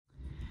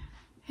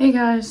Hey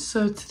guys,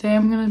 so today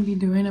I'm going to be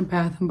doing a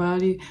Bath &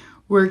 Body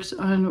Works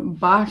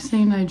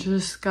unboxing. I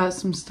just got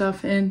some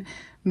stuff in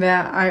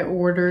that I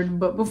ordered,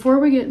 but before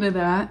we get into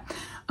that,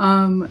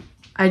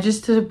 I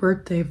just did a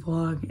birthday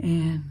vlog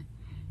and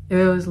it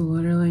was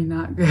literally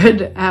not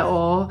good at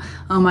all.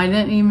 I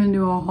didn't even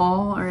do a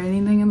haul or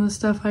anything of the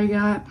stuff I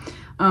got.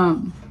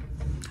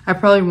 I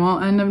probably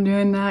won't end up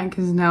doing that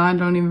because now I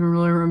don't even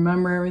really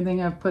remember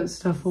everything. I've put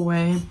stuff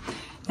away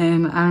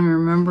and I don't even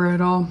remember it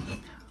all,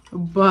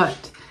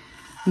 but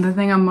the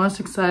thing I'm most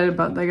excited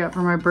about that I got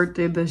for my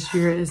birthday this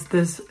year is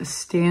this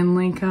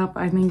Stanley cup.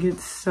 I think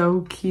it's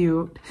so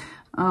cute.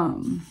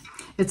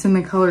 It's in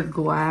the color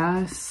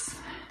glass.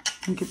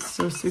 I think it's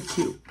so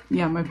cute.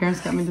 Yeah, my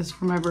parents got me this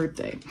for my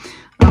birthday.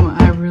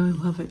 I really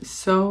love it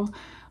so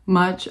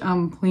much.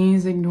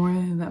 Please ignore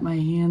that my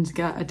hands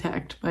got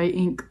attacked by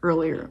ink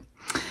earlier.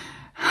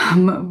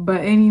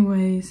 But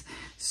anyways,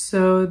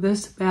 so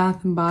this Bath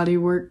 & Body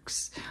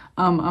Works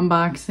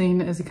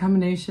unboxing is a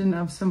combination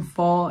of some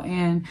fall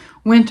and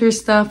winter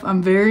stuff.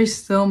 I'm very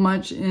still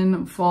much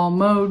in fall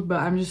mode,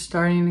 but I'm just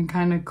starting to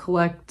kind of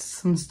collect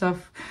some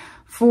stuff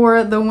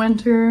for the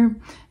winter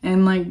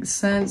and like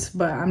scents,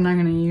 but I'm not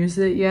going to use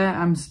it yet.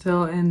 I'm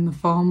still in the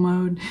fall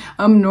mode.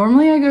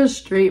 Normally I go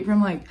straight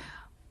from like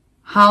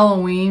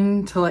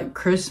Halloween to like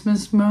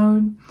Christmas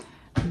mode.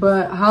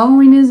 But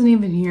Halloween isn't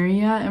even here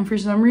yet, and for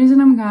some reason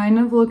I'm kind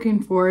of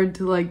looking forward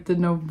to like the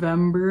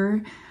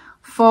November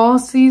fall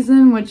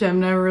season, which I've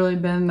never really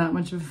been that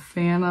much of a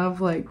fan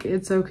of. Like,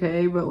 it's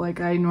okay, but like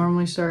I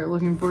normally start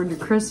looking forward to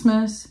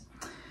Christmas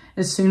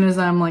as soon as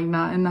I'm like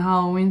not in the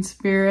Halloween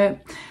spirit.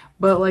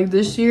 But like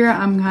this year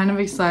I'm kind of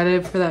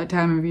excited for that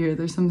time of year.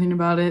 There's something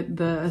about it,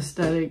 the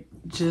aesthetic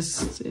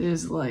just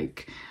is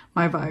like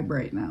my vibe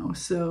right now.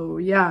 So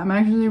yeah, I'm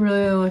actually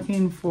really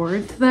looking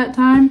forward to that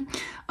time.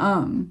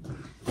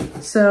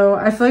 So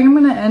I feel like I'm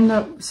gonna end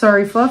up,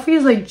 sorry, Fluffy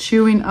is like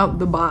chewing up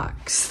the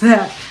box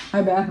that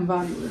my Bath &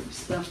 Body Works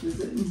stuff is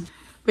in.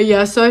 But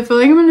yeah, so I feel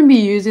like I'm gonna be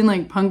using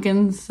like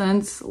pumpkin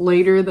scents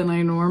later than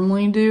I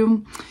normally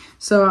do.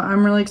 So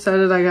I'm really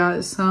excited I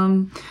got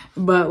some,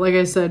 but like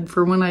I said,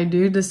 for when I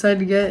do decide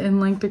to get in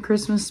like the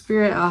Christmas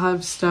spirit, I'll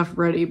have stuff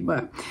ready.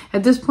 But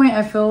at this point,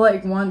 I feel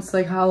like once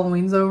like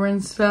Halloween's over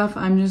and stuff,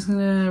 I'm just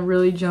gonna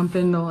really jump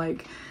into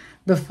like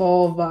the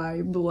fall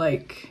vibe.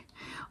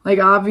 Like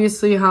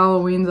obviously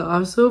Halloween's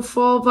also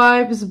fall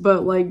vibes,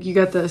 but like you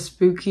got the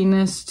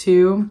spookiness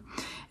too.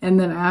 And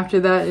then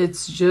after that,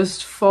 it's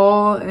just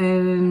fall,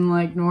 and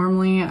like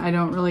normally I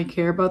don't really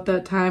care about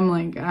that time.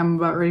 Like I'm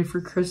about ready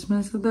for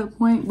Christmas at that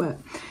point, but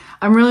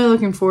I'm really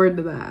looking forward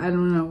to that. I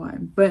don't know why.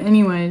 But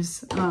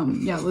anyways,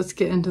 yeah, let's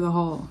get into the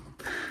haul.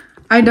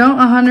 I don't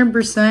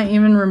 100%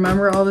 even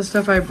remember all the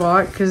stuff I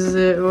bought because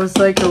it was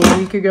like a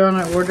week ago and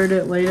I ordered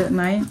it late at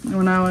night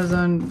when I was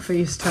on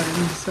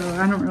FaceTime. So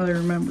I don't really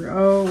remember.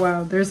 Oh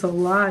wow, there's a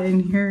lot in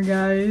here,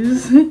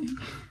 guys.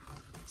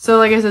 So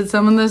like I said,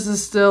 some of this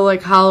is still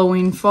like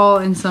Halloween fall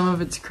and some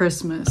of it's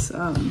Christmas.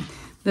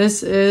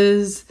 This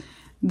is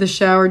the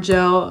Shower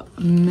Gel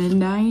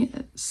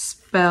Midnight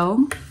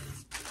Spell.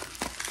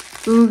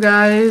 Ooh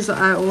guys,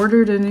 I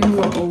ordered a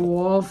new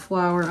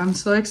wallflower. I'm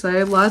so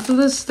excited. Lots of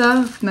this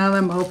stuff, now that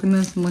I'm opening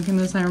this and looking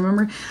at this, I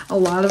remember a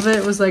lot of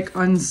it was like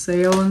on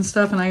sale and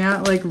stuff, and I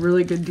got like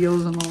really good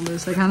deals on all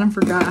this. I kind of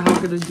forgot how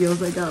good of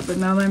deals I got, but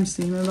now that I'm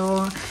seeing it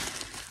all,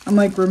 I'm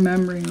like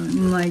remembering it,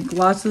 and like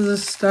lots of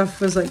this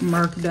stuff was like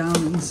marked down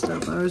and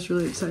stuff. I was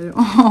really excited.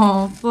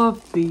 Oh,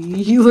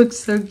 Fluffy, he looks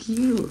so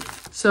cute.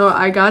 So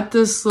I got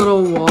this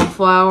little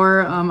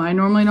wallflower. I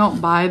normally don't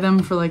buy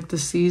them for like the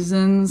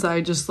seasons.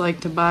 I just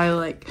like to buy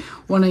like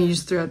one I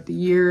use throughout the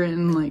year,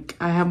 and like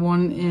I have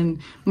one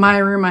in my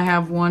room. I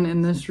have one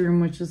in this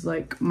room, which is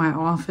like my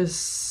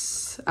office.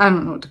 I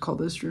don't know what to call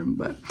this room,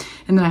 but,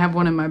 and then I have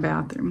one in my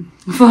bathroom.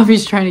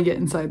 Fluffy's trying to get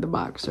inside the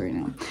box right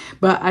now,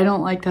 but I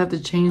don't like to have to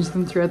change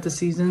them throughout the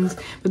seasons.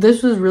 But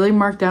this was really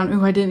marked down.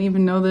 Ooh, I didn't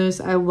even know this.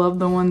 I love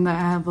the one that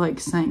have like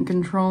scent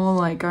control,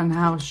 like on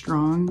how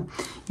strong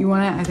you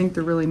want it. I think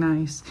they're really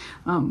nice.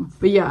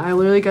 But yeah, I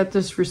literally got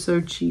this for so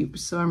cheap,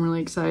 so I'm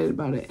really excited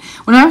about it.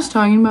 When I was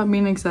talking about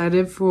being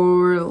excited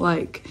for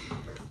like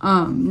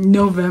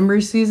November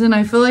season,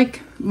 I feel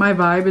like my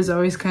vibe is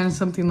always kind of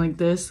something like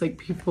this. Like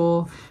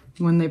people,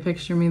 when they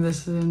picture me,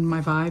 this is in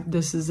my vibe,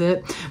 this is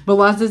it. But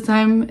lots of the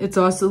time it's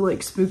also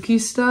like spooky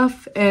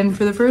stuff, and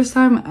for the first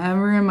time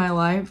ever in my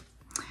life,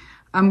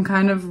 I'm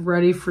kind of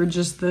ready for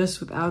just this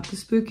without the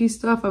spooky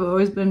stuff. I've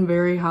always been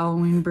very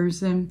Halloween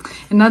person,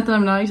 and not that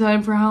I'm not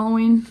excited for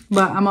Halloween,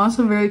 but I'm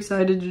also very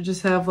excited to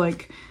just have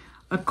like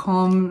a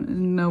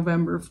calm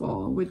November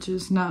fall, which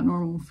is not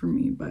normal for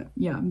me. But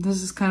yeah,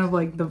 this is kind of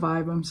like the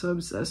vibe I'm so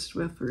obsessed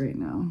with right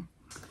now.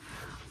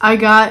 I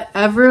got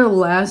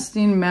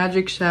Everlasting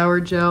Magic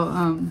Shower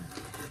Gel.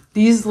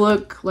 These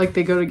look like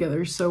they go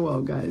together so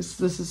well, guys.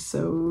 This is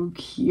so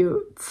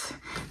cute.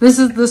 This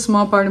is the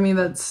small part of me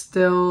that's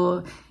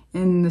still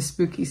in the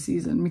spooky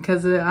season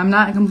because I'm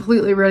not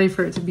completely ready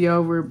for it to be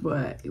over,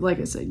 but like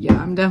I said, yeah,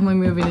 I'm definitely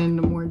moving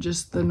into more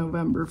just the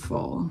November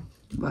fall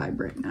vibe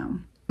right now.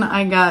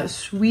 I got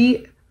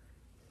Sweet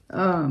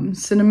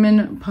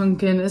cinnamon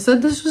pumpkin. It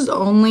said this was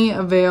only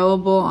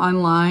available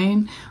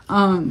online.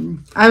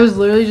 I was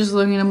literally just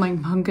looking at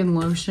like pumpkin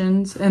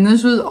lotions, and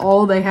this was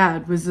all they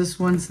had, was this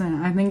one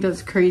scent. I think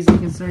that's crazy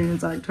considering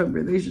it's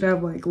October. They should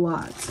have like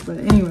lots. But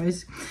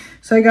anyways,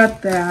 so I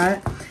got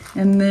that,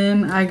 and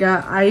then I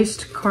got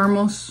iced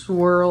caramel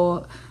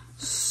swirl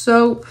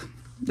soap.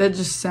 That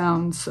just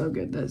sounds so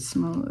good. That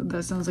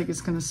sounds like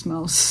it's gonna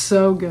smell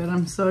so good.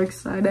 I'm so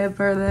excited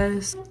for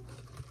this.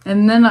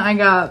 And then I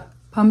got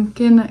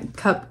pumpkin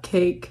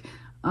cupcake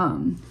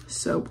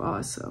soap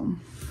also.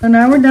 So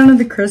now we're down to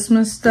the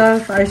Christmas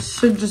stuff. I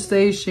should just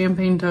say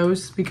champagne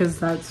toast because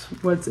that's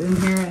what's in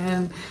here,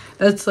 and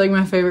that's like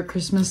my favorite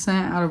Christmas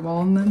scent out of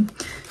all of them.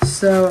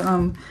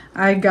 So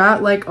I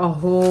got like a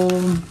whole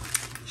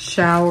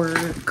shower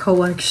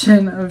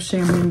collection of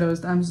champagne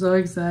toast. I'm so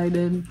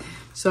excited.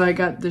 So I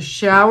got the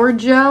shower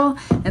gel,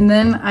 and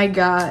then I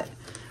got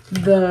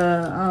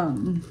the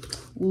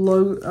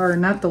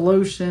not the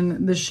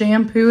lotion, the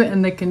shampoo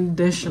and the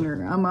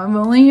conditioner. I've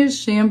only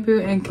used shampoo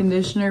and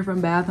conditioner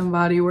from Bath and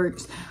Body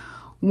Works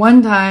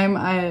one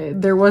time.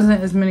 There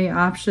wasn't as many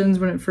options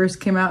when it first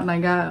came out, and I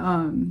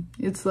got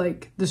it's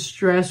like the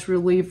stress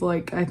relief,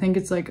 like I think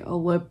it's like a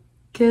lip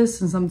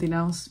kiss and something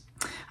else,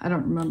 I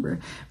don't remember,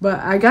 but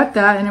I got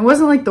that, and it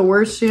wasn't like the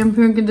worst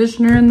shampoo and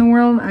conditioner in the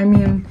world. I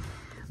mean,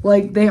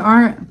 like they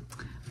don't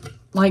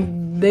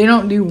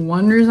do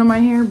wonders on my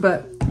hair,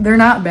 but they're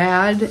not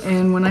bad.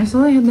 And when I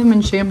saw they had them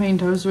in champagne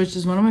toast, which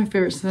is one of my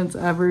favorite scents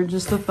ever,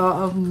 just the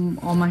thought of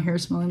all my hair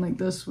smelling like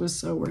this was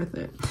so worth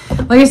it.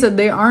 Like I said,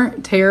 they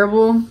aren't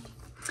terrible,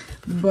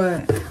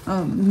 but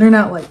they're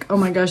not like, oh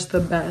my gosh, the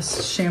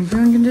best shampoo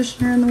and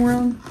conditioner in the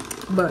world,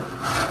 but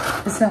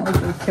it's not like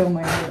they kill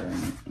my hair or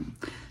anything.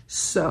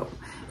 So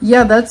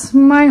yeah, that's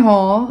my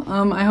haul.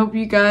 I hope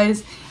you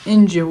guys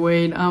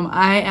enjoyed.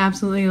 I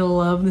absolutely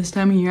love this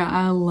time of year.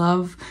 I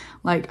love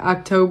like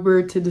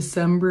October to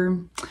December,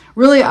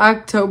 really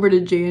October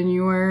to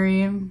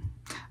January.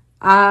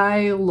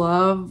 I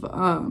love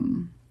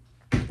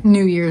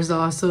New Year's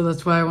also.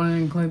 That's why I wanted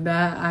to include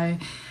that. I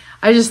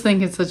just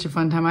think it's such a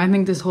fun time. I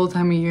think this whole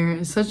time of year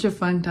is such a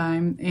fun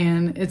time,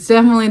 and it's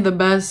definitely the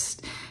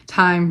best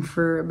time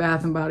for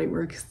Bath and Body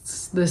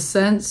Works. The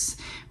scents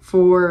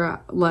for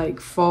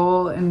like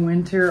fall and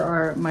winter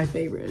are my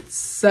favorites.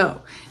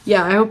 So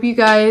yeah, I hope you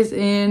guys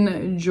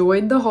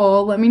enjoyed the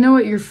haul. Let me know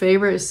what your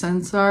favorite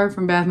scents are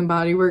from Bath and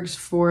Body Works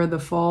for the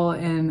fall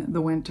and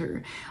the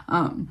winter.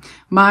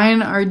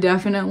 Mine are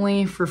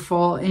definitely for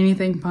fall,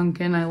 anything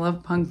pumpkin. I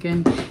love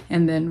pumpkin.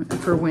 And then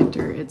for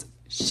winter, it's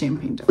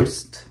champagne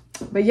toast.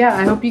 But yeah,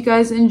 I hope you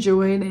guys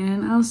enjoyed,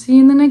 and I'll see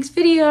you in the next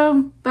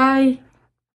video. Bye.